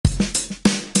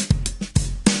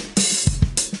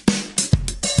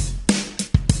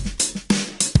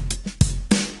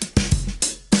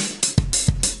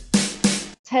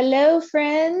Hello,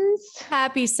 friends.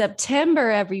 Happy September,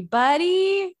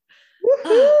 everybody.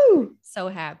 Woohoo! So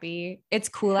happy. It's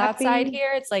cool Happy. outside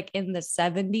here. It's like in the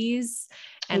 70s.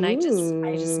 And I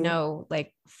just know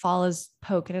like fall is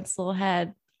poking its little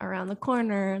head around the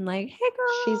corner and like, hey girl.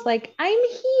 She's like, I'm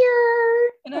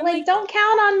here. And I'm like, don't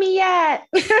count on me yet.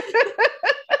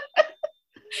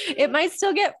 It might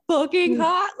still get fucking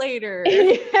hot later.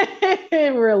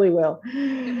 It really will.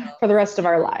 For the rest of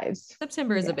our lives.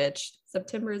 September is a bitch.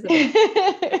 September is a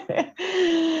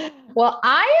bitch. Well,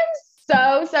 I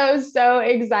am so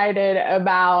excited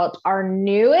about our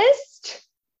newest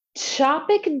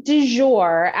topic du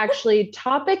jour. Actually,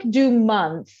 topic du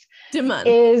month.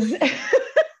 Is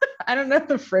I don't know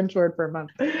the French word for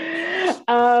month. That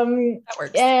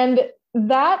works. And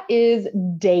that is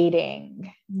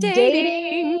dating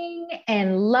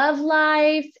and love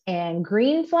life and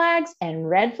green flags and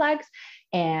red flags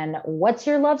and what's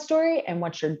your love story and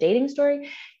what's your dating story.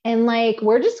 And like,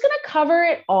 we're just going to cover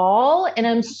it all. And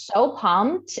I'm so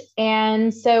pumped.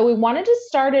 And so we wanted to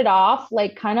start it off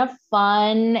like kind of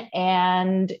fun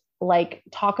and like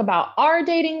talk about our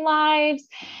dating lives.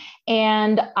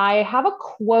 And I have a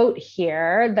quote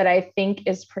here that I think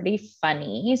is pretty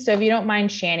funny. So if you don't mind,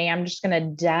 Shani, I'm just going to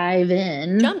dive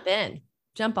in.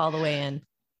 Jump all the way in.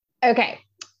 Okay.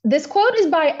 This quote is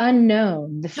by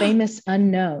Unknown, the famous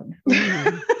Unknown.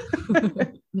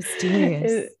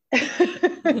 Mysterious.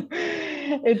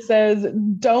 It says,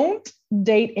 don't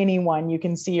date anyone you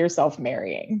can see yourself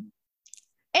marrying.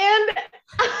 And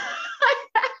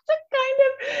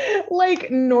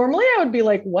like, normally I would be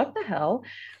like, what the hell?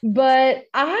 But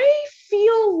I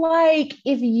feel like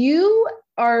if you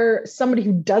are somebody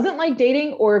who doesn't like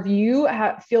dating, or if you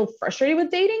feel frustrated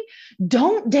with dating,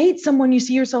 don't date someone you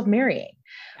see yourself marrying.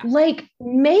 Yeah. Like,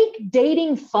 make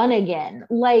dating fun again.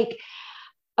 Like,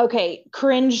 okay,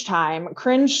 cringe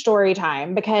story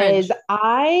time, because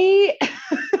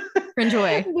cringe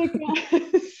away.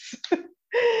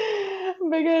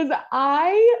 Because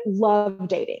I love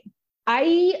dating.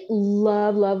 I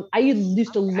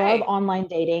used to love online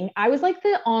dating. I was like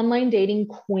the online dating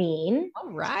queen.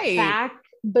 All right. Back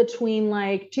between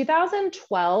like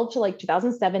 2012 to like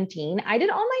 2017. I did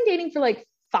online dating for like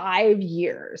 5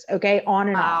 years. Okay. On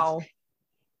and off.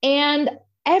 And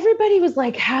everybody was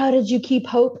like, how did you keep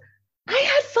hope? I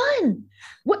had fun.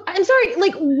 I'm sorry.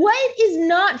 Like, what is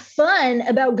not fun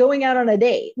about going out on a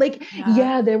date? Like,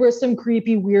 yeah, there were some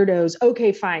creepy weirdos.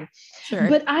 Okay, fine. Sure.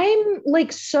 But I'm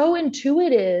like so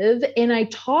intuitive and I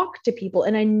talk to people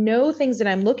and I know things that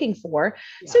I'm looking for.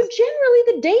 Yeah. So generally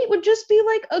the date would just be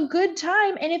like a good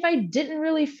time. And if I didn't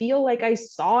really feel like I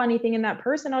saw anything in that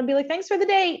person, I'd be like, thanks for the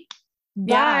date.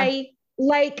 Bye. Yeah.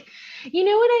 Like, you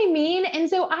know what I mean? And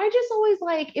so I just always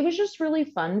like, it was just really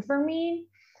fun for me.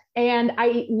 And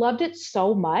I loved it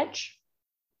so much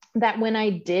that when I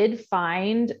did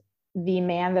find the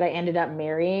man that I ended up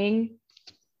marrying,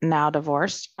 now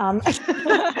divorced, I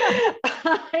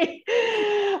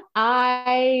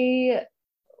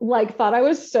like thought I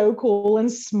was so cool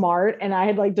and smart. And I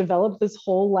had like developed this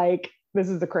whole, like, this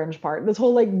is the cringe part, this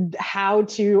whole like how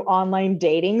to online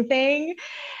dating thing.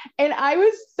 And I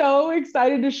was so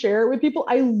excited to share it with people.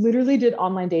 I literally did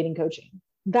online dating coaching.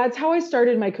 That's how I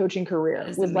started my coaching career,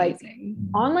 was amazing.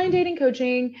 Like online dating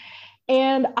coaching.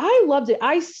 And I loved it.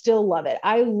 I still love it.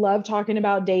 I love talking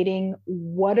about dating.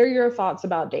 What are your thoughts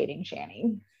about dating,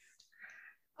 Shani?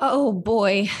 Oh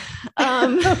boy.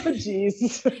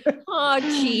 Geez. Oh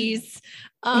geez.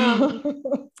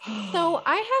 So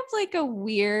I have like a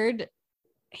weird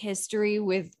history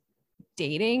with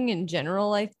dating in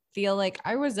general. I feel like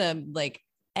I was a like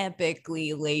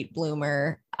epically late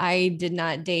bloomer. I did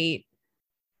not date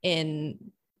in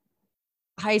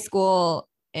high school,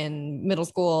 in middle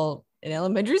school, in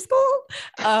elementary school.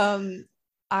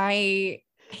 I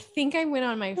think I went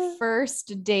on my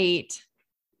first date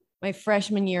my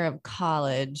freshman year of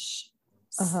college,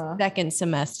 second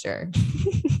semester.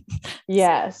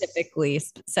 Yes. Specifically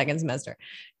second semester.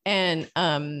 And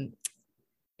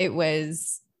it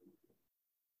was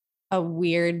a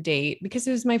weird date because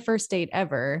it was my first date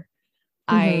ever.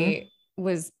 I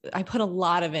put a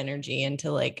lot of energy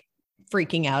into like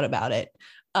freaking out about it.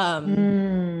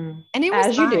 And it was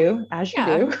as fine. You do.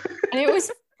 And it was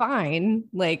fine.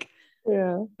 Like,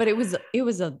 yeah, but it was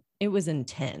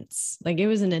intense. Like, it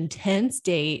was an intense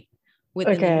date with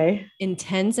an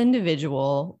intense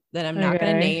individual that I'm not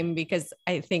going to name because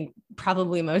I think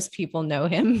probably most people know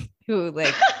him who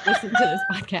like listen to this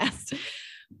podcast.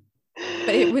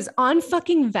 But it was on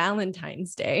fucking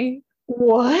Valentine's Day.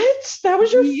 What? That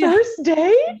was your first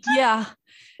date? Yeah.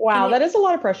 Wow, that is a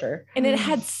lot of pressure. And it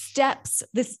had steps.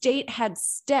 This date had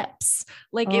steps.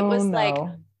 Like it was no. like,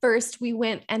 first we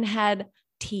went and had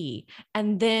tea,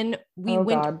 and then we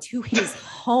went to his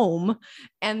home,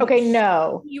 and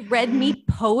he read me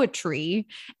poetry.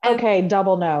 And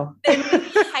double no. Then we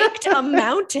hiked a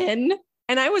mountain,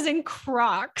 and I was in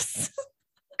Crocs.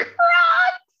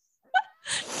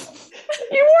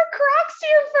 You wore Crocs to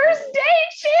your first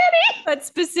date, Shanny. But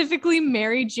specifically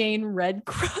Mary Jane red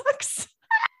Crocs.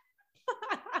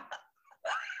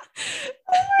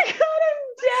 Oh my God, I'm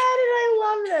dead and I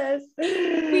love this.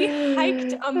 We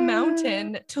hiked a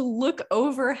mountain to look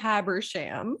over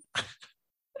Habersham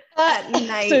at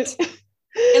night in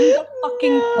the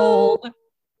fucking cold.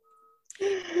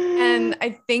 And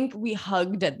I think we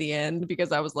hugged at the end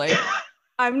because I was like,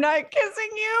 I'm not kissing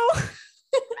you.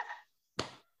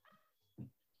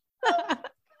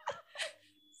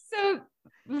 So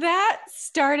that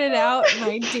started out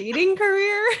my dating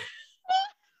career.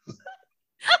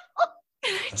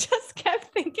 And I just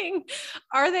kept thinking,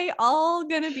 are they all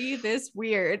going to be this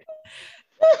weird?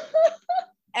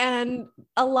 And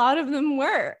a lot of them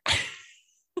were.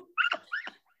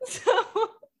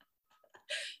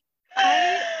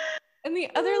 And the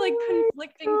other like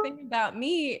conflicting thing about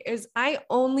me is I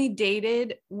only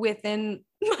dated within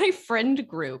my friend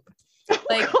group.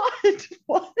 Like,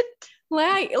 what?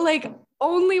 Like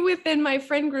only within my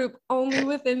friend group, only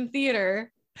within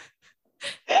theater.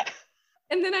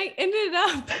 And then I ended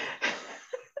up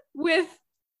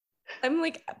I'm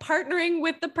like partnering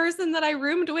with the person that I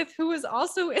roomed with who was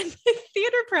also in the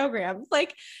theater program.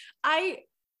 Like I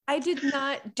did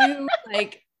not do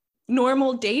like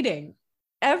normal dating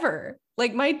ever.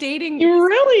 Like my dating. You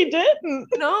really didn't.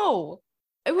 No,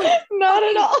 it was not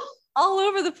at all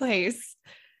over the place.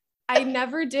 I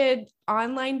never did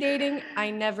online dating.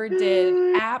 I never did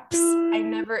apps.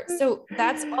 So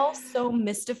that's all so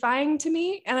mystifying to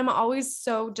me. And I'm always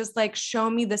so just like, show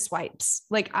me the swipes.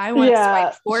 Like I want to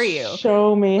swipe for you.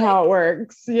 Show me how it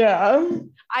works. Yeah.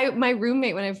 My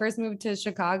roommate, when I first moved to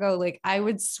Chicago, like I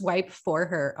would swipe for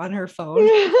her on her phone.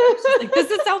 Like,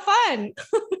 this is so fun.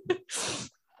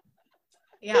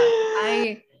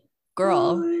 Yeah. Girl.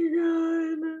 Oh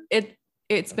my God.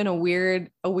 It's been a weird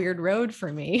road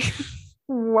for me.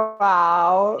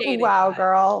 Wow. Wow,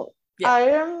 girl. Yeah. I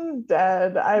am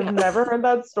dead. I've never heard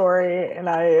that story and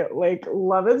I like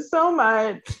love it so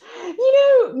much.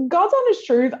 You know, God's honest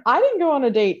truth, I didn't go on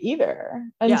a date either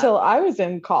until I was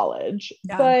in college.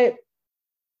 Yeah. But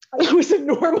it was a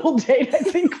normal date. I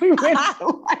think we went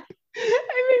to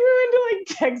like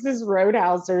Texas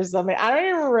Roadhouse or something. I don't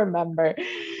even remember.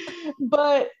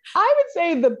 But I would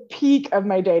say the peak of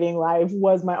my dating life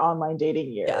was my online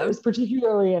dating years,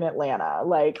 particularly in Atlanta.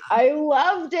 Like I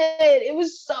loved it. It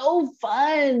was so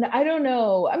fun. I don't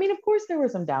know. I mean, of course there were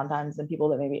some downtimes and people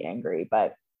that made me angry,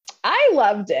 but I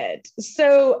loved it.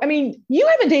 So, I mean, you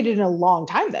haven't dated in a long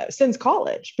time though, since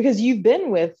college, because you've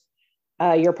been with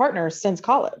your partner since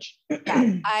college.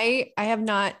 Yeah, I have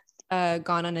not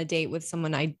gone on a date with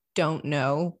someone I don't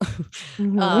know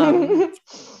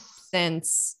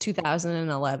since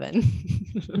 2011.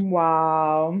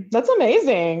 Wow, that's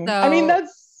amazing. So, I mean,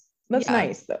 that's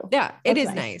nice though. Yeah, it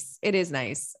is nice. It is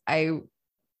nice. I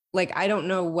don't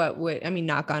know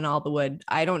knock on all the wood.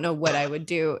 I don't know what I would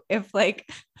do if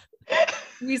like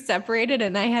we separated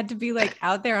and I had to be like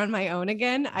out there on my own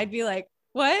again. I'd be like,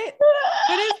 what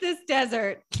is this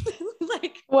desert?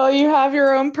 Like, well, you have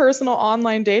your own personal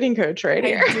online dating coach right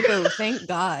here. I do. Thank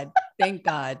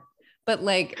God. But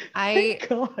like, I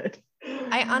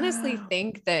honestly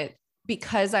think that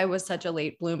because I was such a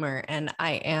late bloomer and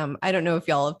I don't know if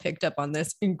y'all have picked up on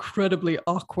this, incredibly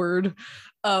awkward.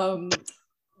 I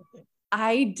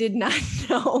did not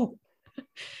know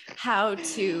how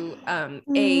to,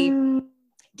 A,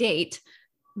 date,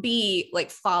 B, like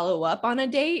follow up on a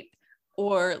date,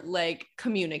 or like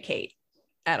communicate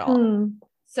at all.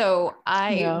 So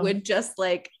I would just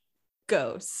like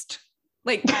ghost.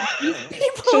 Like these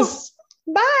people just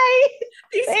bye.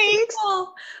 These Thanks.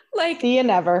 People, like see you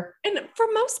never. And for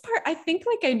most part, I think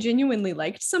like I genuinely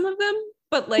liked some of them,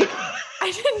 but like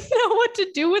I didn't know what to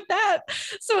do with that.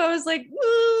 So I was like,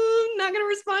 not gonna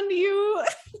respond to you.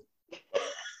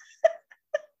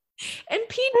 And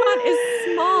Piedmont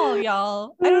is small,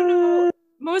 y'all. I don't know.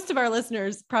 Most of our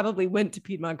listeners probably went to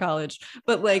Piedmont College,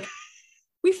 but like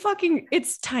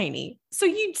it's tiny. So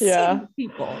you'd see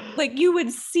people, like you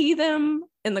would see them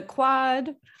in the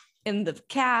quad, in the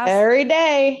calf every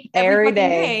day.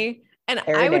 And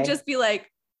I would just be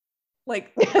like, look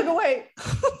away.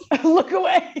 Look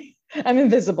away. I'm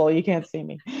invisible. You can't see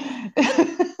me.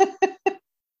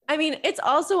 I mean, it's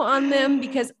also on them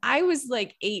because I was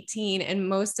like 18 and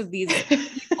most of these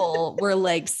people were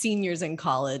like seniors in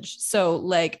college. So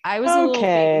like I was a little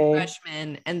baby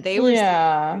freshman and they were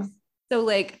seniors. So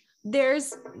like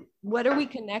what are we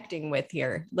connecting with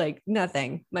here? Like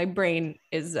nothing. My brain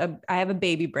I have a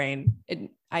baby brain.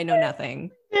 I know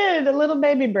nothing. A little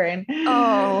baby brain.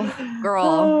 Oh, girl.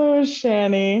 Oh,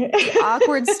 Shani. The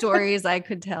awkward stories I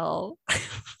could tell.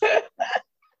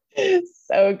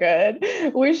 So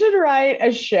good. We should write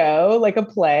a show, like a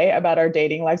play about our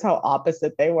dating lives, how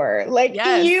opposite they were. Like you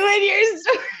and your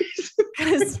stories.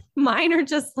 Because mine are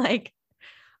just like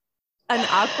an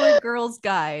awkward girl's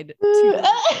guide to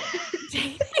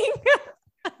dating.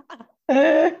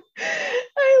 I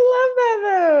love that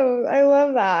though. I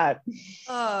love that.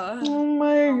 Oh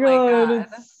my God.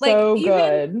 It's so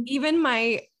good. Even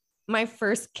my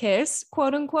first kiss,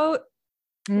 quote unquote,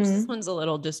 which this one's a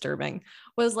little disturbing,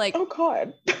 was like, oh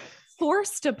God,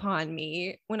 forced upon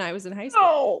me when I was in high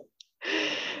school.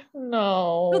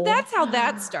 No. So that's how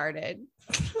that started.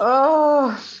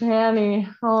 Oh,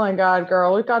 Shani. Oh my God,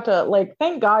 girl. We got to like,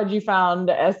 thank God you found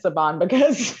Esteban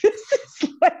because it's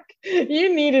like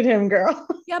you needed him, girl.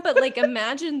 Yeah, but like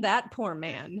imagine that poor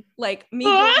man, like me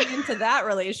going into that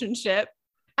relationship.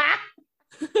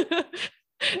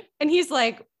 And he's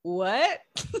like, what?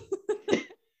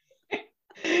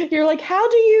 You're like, how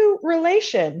do you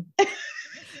relation?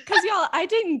 Because y'all, I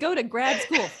didn't go to grad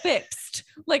school fixed.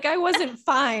 Like I wasn't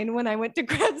fine when I went to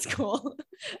grad school.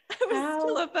 I was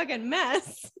still a fucking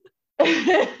mess.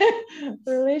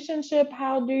 Relationship,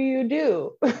 how do you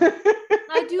do?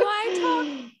 How do I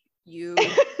talk? You,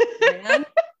 man.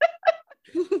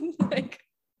 Like,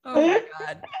 oh my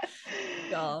God.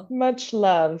 Y'all. Much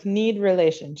love, need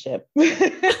relationship.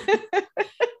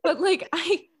 But like,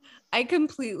 I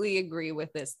completely agree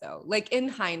with this though. Like in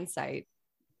hindsight,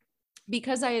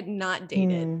 because I had not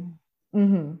dated,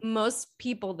 most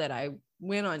people that I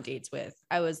went on dates with,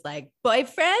 I was like,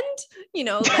 boyfriend,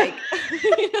 like,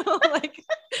 like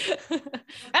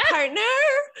partner,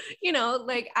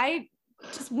 like I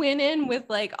just went in with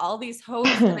like all these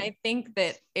hopes. And I think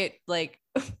that it like,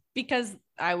 because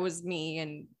I was me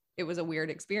and it was a weird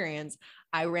experience,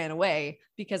 I ran away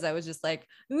because I was just like,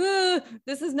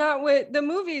 this is not what the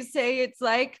movies say it's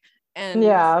like. And,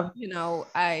 I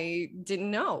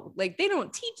didn't know, like, they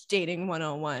don't teach dating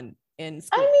 101 in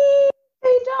school. I mean,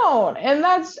 they don't. And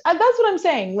that's what I'm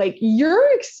saying. Like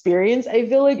your experience, I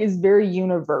feel like is very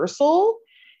universal.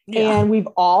 Yeah. And we've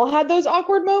all had those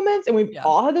awkward moments and we've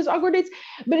all had those awkward dates,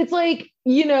 but it's like,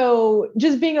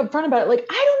 just being upfront about it. Like,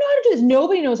 I don't know how to do this.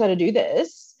 Nobody knows how to do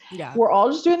this. Yeah. We're all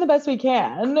just doing the best we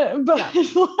can, but like make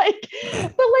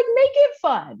it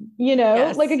fun,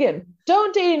 yes. Like, again,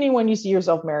 don't date anyone you see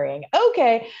yourself marrying.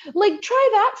 Okay. Like try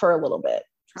that for a little bit.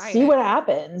 See what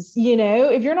happens.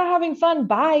 If you're not having fun,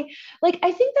 bye. Like,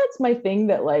 I think that's my thing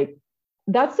that like,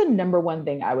 that's the number one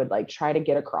thing I would like try to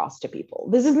get across to people.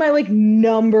 This is my like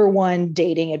number one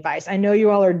dating advice. I know you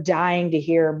all are dying to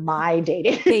hear my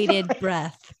dating bated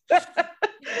breath.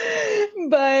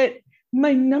 But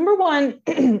my number one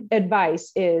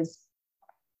advice is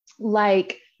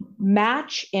like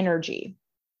match energy.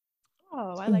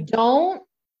 Oh, I like don't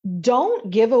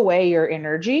give away your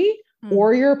energy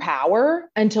or your power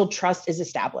until trust is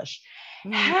established.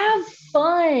 Have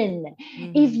fun.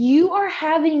 If you are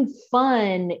having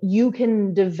fun, you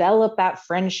can develop that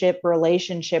friendship,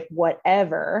 relationship,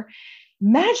 whatever.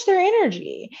 Match their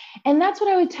energy. And that's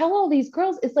what I would tell all these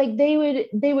girls. It's like they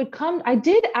would come. I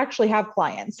did actually have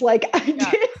clients. Like I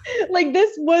did, like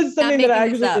this was something that I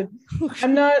actually did.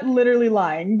 I'm not literally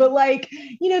lying, but like,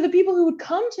 the people who would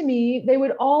come to me, they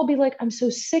would all be like, I'm so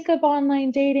sick of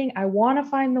online dating. I want to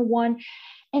find the one.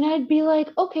 And I'd be like,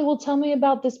 okay, well, tell me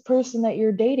about this person that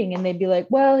you're dating. And they'd be like,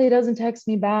 well, he doesn't text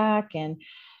me back and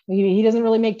he doesn't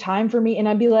really make time for me. And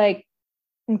I'd be like,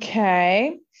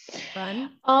 okay. Fun.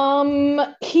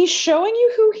 He's showing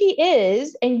you who he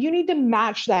is and you need to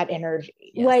match that energy.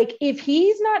 Yes. Like if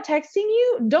he's not texting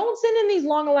you, don't send in these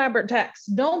long, elaborate texts.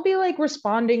 Don't be like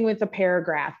responding with a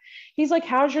paragraph. He's like,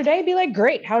 how's your day? Be like,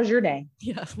 great. How's your day?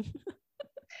 Yeah.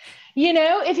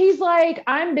 If he's like,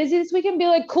 I'm busy this weekend, be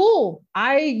like, cool.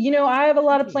 I have a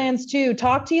lot of plans too.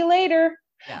 Talk to you later.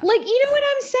 Yeah. Like, you know what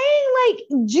I'm saying?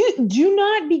 Like, do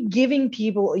not be giving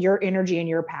people your energy and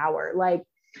your power. Like,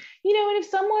 and if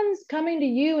someone's coming to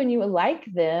you and you like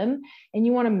them and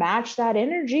you want to match that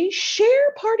energy,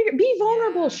 be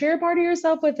vulnerable, share part of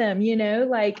yourself with them,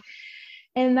 like,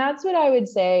 and that's what I would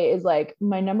say is like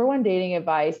my number one dating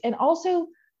advice. And also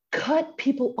cut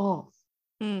people off.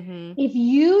 If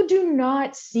you do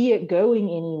not see it going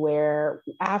anywhere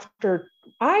after,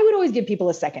 I would always give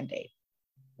people a second date.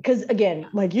 because again,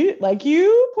 like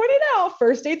you pointed out,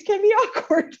 first dates can be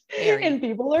awkward and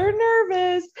people are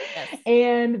nervous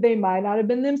and they might not have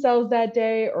been themselves that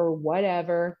day or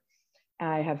whatever.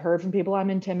 I have heard from people I'm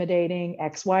intimidating,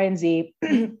 X, Y, and Z.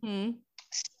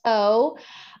 So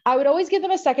I would always give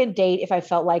them a second date if I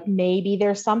felt like maybe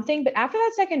there's something. But after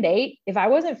that second date, if I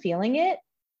wasn't feeling it,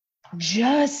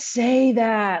 just say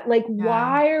that. Like,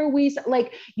 why are we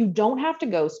like, you don't have to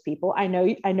ghost people. I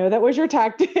know that was your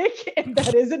tactic and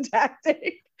that is a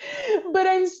tactic, but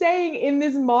I'm saying in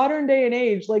this modern day and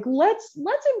age, like, let's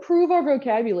improve our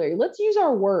vocabulary. Let's use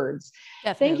our words.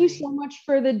 Definitely. Thank you so much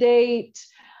for the date.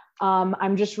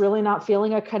 I'm just really not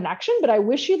feeling a connection, but I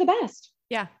wish you the best.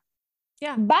 Yeah.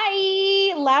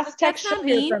 Bye. Last text you'll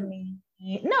hear from me.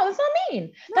 No, it's not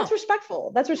mean. No. That's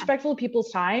respectful. That's respectful of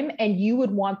people's time. And you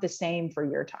would want the same for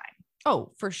your time.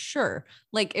 Oh, for sure.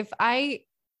 Like if I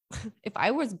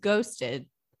was ghosted,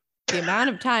 the amount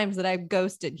of times that I've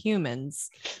ghosted humans,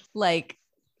 like,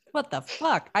 what the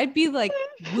fuck? I'd be like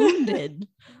wounded.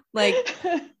 Like,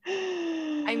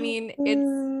 I mean,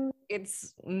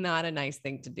 it's not a nice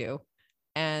thing to do.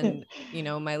 And, you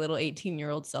know, my little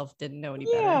 18-year-old self didn't know any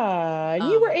better. Yeah,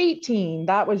 you were 18.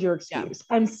 That was your excuse.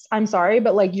 Yeah. I'm sorry,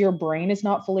 but like your brain is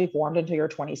not fully formed until you're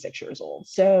 26 years old.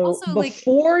 So also,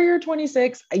 before you're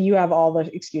 26, you have all the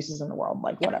excuses in the world,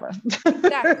 like whatever.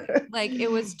 Exactly. Like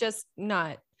it was just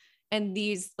not. And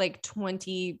these like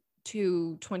 22,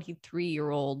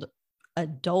 23-year-old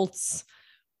adults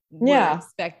were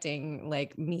expecting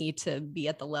like me to be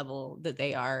at the level that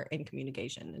they are in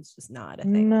communication. It's just not a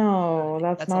thing. No,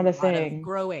 that's not a thing. Of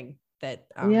growing that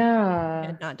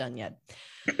had not done yet.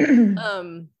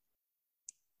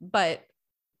 But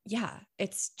yeah,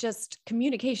 it's just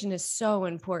communication is so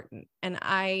important. And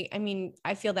I mean,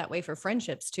 I feel that way for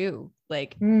friendships too.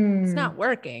 Like it's not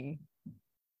working.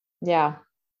 Yeah.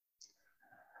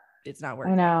 It's not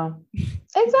working. I know.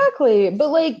 Exactly. But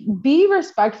like, be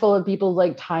respectful of people's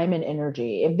like time and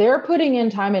energy. If they're putting in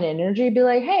time and energy, be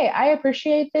like, hey, I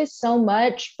appreciate this so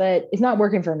much, but it's not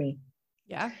working for me.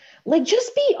 Yeah. Like,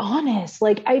 just be honest.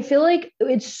 Like, I feel like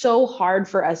it's so hard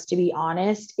for us to be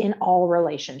honest in all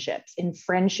relationships, in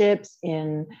friendships,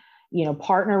 in, you know,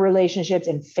 partner relationships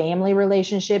and family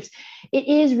relationships. It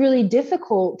is really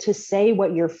difficult to say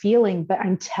what you're feeling, but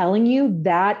I'm telling you,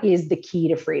 that is the key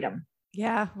to freedom.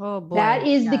 Yeah. Oh boy. That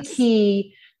is the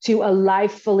key to a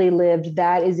life fully lived.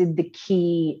 That is the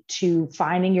key to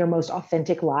finding your most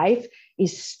authentic life,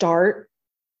 is start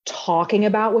talking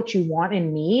about what you want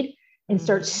and need and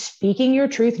start speaking your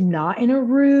truth, not in a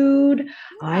rude,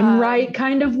 I'm right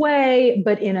kind of way,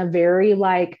 but in a very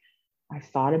like, I've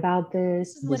thought about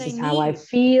this. This is how I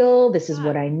feel. This is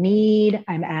what I need.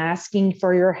 I'm asking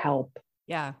for your help.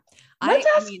 Yeah. Let's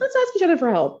ask each other for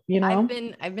help. You know,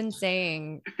 I've been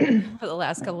saying for the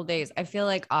last couple of days, I feel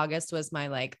like August was my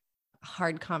like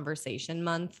hard conversation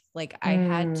month. Like I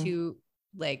had to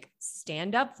like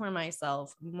stand up for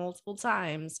myself multiple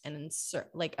times and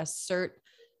assert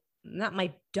not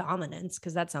my dominance,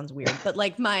 because that sounds weird, but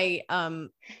like my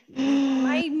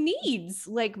my needs,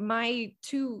 like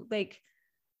to like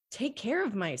take care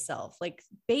of myself, like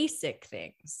basic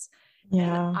things.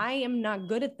 Yeah. And I am not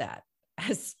good at that.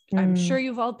 As I'm sure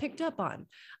you've all picked up on,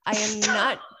 I am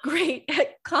not great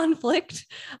at conflict.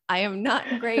 I am not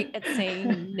great at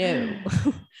saying no.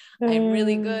 I'm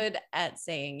really good at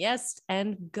saying yes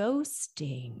and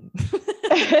ghosting.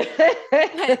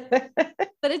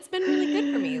 but it's been really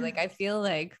good for me. Like, I feel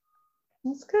like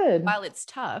that's good. While it's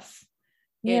tough,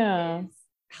 it is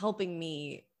helping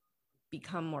me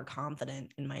become more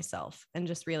confident in myself and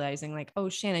just realizing like, oh,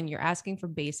 Shannon, you're asking for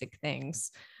basic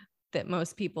things that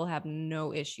most people have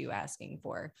no issue asking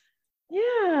for.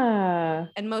 Yeah.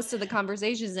 And most of the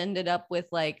conversations ended up with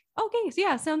like, okay, so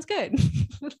yeah, sounds good.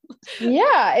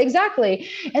 Yeah, exactly.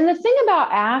 And the thing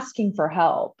about asking for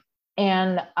help,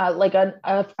 and I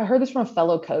heard this from a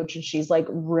fellow coach, and she's like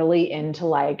really into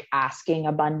like asking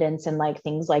abundance and like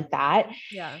things like that.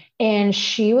 Yeah. And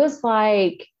she was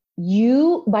like,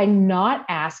 by not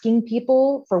asking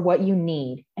people for what you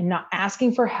need and not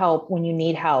asking for help when you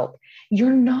need help, you're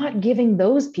not giving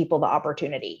those people the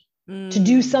opportunity to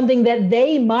do something that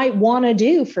they might want to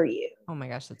do for you. Oh my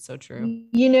gosh, that's so true.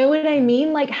 You know what I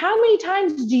mean? Like, how many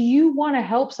times do you want to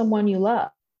help someone you love?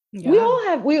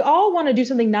 Yeah. We all want to do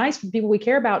something nice for people we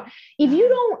care about. If you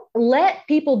don't let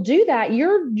people do that,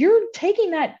 you're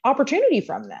taking that opportunity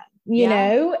from them, you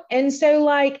know? And so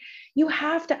like, you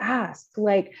have to ask.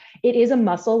 Like, it is a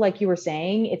muscle, like you were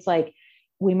saying. It's like,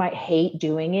 we might hate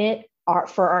doing it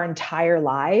for our entire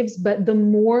lives, but the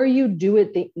more you do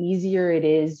it, the easier it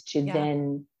is to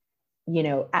then, you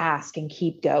know, ask and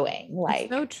keep going. Like,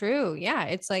 it's so true. Yeah.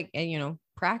 It's like, you know,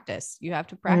 practice. You have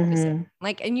to practice it.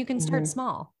 Like, and you can start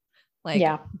small. Like,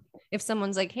 yeah. if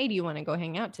someone's like, hey, do you want to go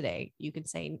hang out today? You could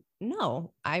say,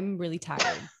 no, I'm really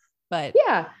tired, but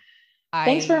yeah.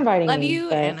 Thanks for inviting love me. you.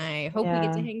 And I hope we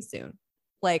get to hang soon.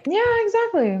 Like, yeah,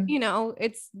 exactly. You know,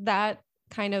 it's that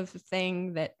kind of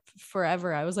thing that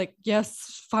forever I was like,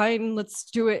 yes, fine, let's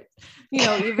do it. You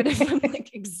know, even if I'm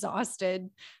like exhausted,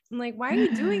 I'm like, why are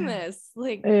you doing this?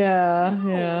 Like,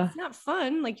 no, it's not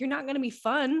fun. Like, you're not going to be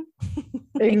fun.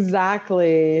 Like,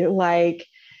 exactly. Like,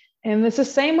 and it's the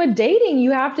same with dating.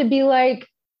 You have to be like,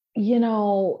 you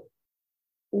know,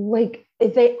 like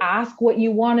if they ask what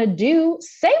you want to do,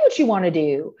 say what you want to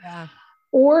do. Yeah.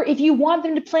 Or if you want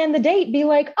them to plan the date, be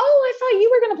like, oh, I thought you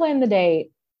were going to plan the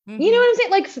date. You know what I'm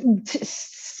saying? Like,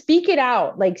 speak it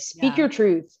out, like speak your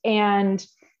truth and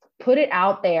put it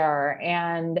out there.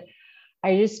 And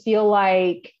I just feel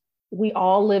like we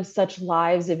all live such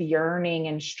lives of yearning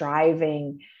and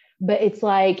striving, but it's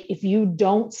like, if you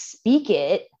don't speak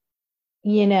it,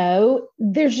 you know,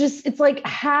 there's just, it's like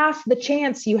half the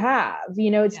chance you have,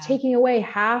 you know, it's taking away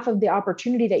half of the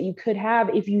opportunity that you could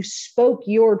have if you spoke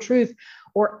your truth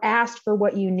or asked for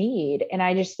what you need. And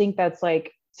I just think that's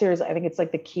like, seriously, I think it's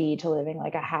like the key to living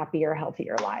like a happier,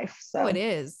 healthier life. So it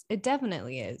is. It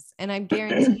definitely is. And I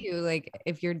guarantee you, like,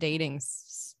 if you're dating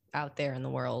out there in the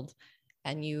world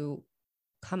and you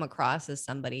come across as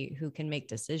somebody who can make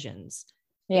decisions,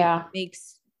 it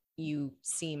makes you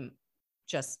seem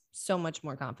just so much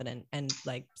more confident and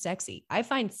like sexy. I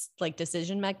find like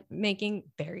decision making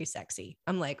very sexy.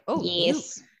 I'm like, oh,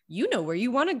 you know where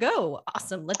you want to go.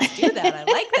 Awesome. Let's do that. I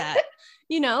like that.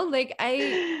 You know, like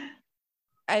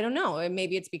I don't know.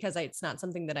 Maybe it's because it's not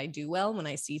something that I do well. When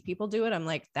I see people do it, I'm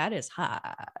like, that is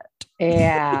hot.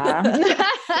 Yeah.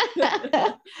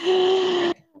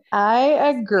 I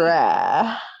agree.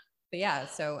 But yeah.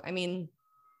 So, I mean,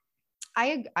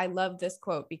 I love this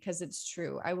quote because it's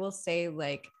true. I will say,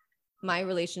 like, my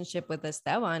relationship with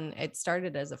Esteban, it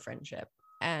started as a friendship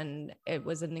and it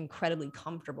was an incredibly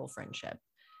comfortable friendship.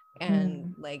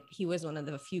 And like, he was one of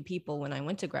the few people when I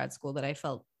went to grad school that I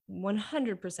felt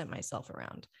 100% myself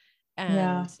around.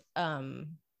 And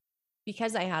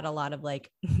because I had a lot of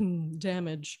like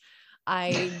damage,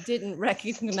 I didn't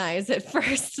recognize at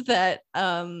first that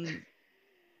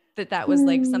that was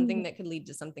like something that could lead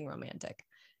to something romantic.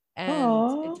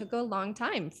 And it took a long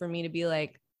time for me to be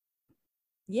like,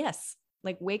 yes,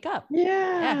 like, wake up.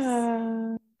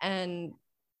 Yes. And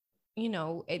you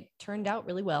know, it turned out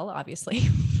really well, obviously.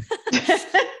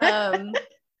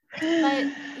 But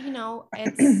you know,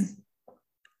 it's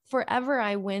forever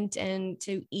I went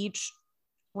into each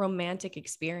romantic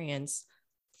experience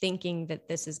thinking that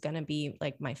this is going to be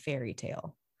like my fairy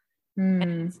tale.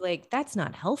 And it's like, that's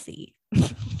not healthy.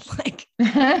 Like,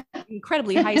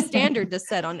 incredibly high standard to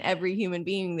set on every human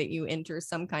being that you enter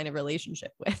some kind of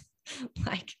relationship with.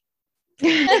 Like,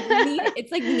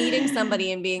 it's like meeting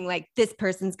somebody and being like, this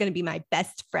person's going to be my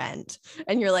best friend.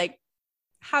 And you're like,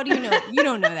 how do you know? You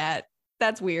don't know that.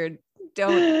 That's weird.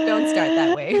 Don't start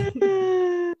that way.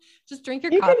 Just drink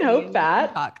your coffee. You can hope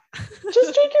that.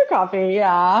 Just drink your coffee.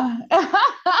 Yeah.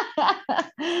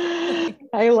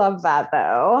 I love that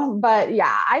though. But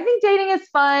yeah, I think dating is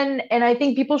fun. And I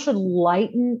think people should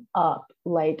lighten up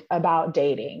like about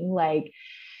dating. Like,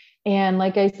 and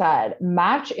like I said,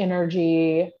 match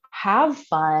energy, have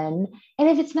fun. And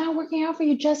if it's not working out for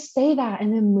you, just say that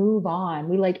and then move on.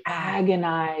 We like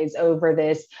agonize over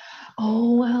this.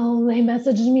 Oh, well, they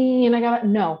messaged me and I got it.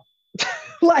 No.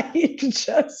 Like,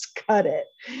 just cut it.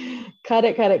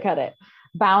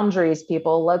 Boundaries,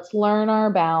 people. Let's learn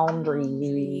our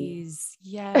boundaries.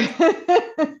 Yes.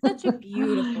 Such a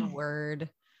beautiful word.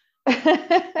 Such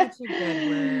a good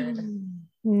word.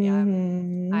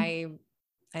 Yeah.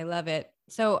 I love it.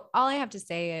 So all I have to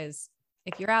say is,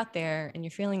 if you're out there and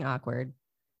you're feeling awkward,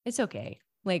 it's okay.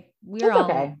 Like, we're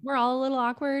all a little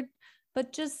awkward,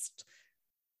 but just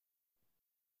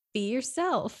be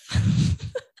yourself.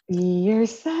 Be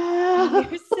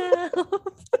yourself.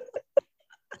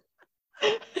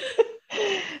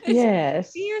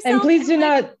 Yes. Be yourself, and please do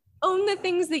not own the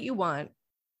things that you want.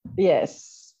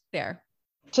 Yes. There.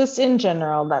 Just in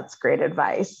general, that's great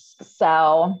advice.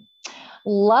 So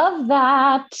love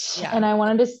that. Yeah. And I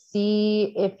wanted to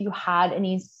see if you had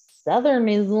any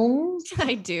Southernisms.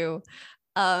 I do.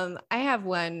 I have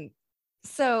one.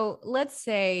 So let's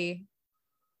say,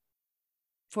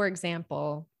 for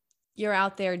example, you're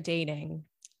out there dating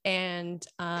and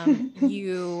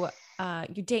you're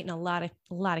dating a lot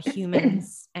of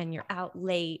humans and you're out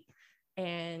late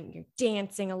and you're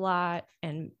dancing a lot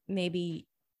and maybe,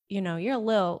 you know, you're a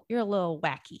little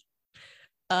wacky.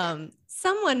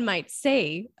 Someone might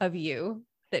say of you,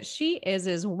 that she is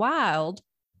as wild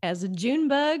as a June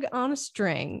bug on a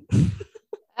string.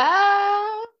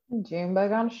 June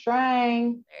bug on a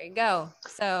string. There you go.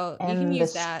 So and you can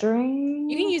use that.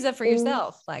 You can use that for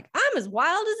yourself. Like, I'm as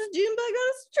wild as a June bug on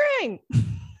a string.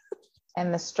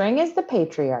 And the string is the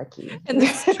patriarchy. And the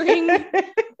string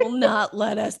will not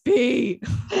let us be.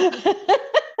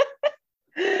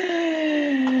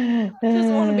 I just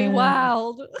want to be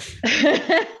wild.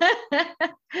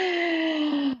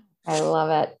 I love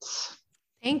it.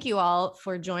 Thank you all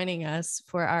for joining us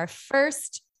for our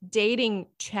first dating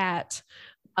chat.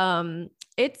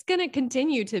 It's going to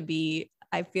continue to be,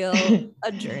 I feel,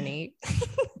 a journey.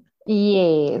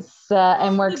 Yes.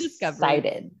 And we're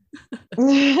excited.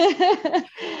 And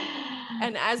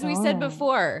as we said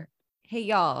before, hey,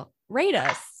 y'all, rate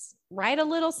us. Write a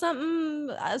little something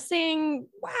saying,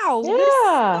 wow, this is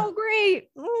so great.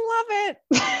 Love it.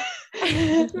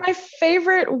 It's my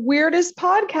favorite, weirdest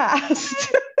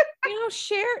podcast.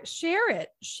 Share it.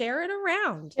 Share it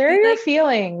around. Share your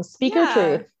feelings. Speak your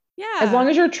truth. Yeah. As long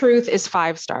as your truth is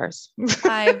 5 stars.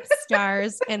 5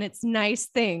 stars and it's nice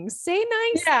things. Say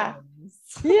nice things.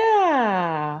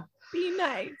 Yeah. Be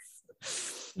nice.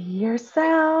 Be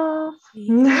yourself.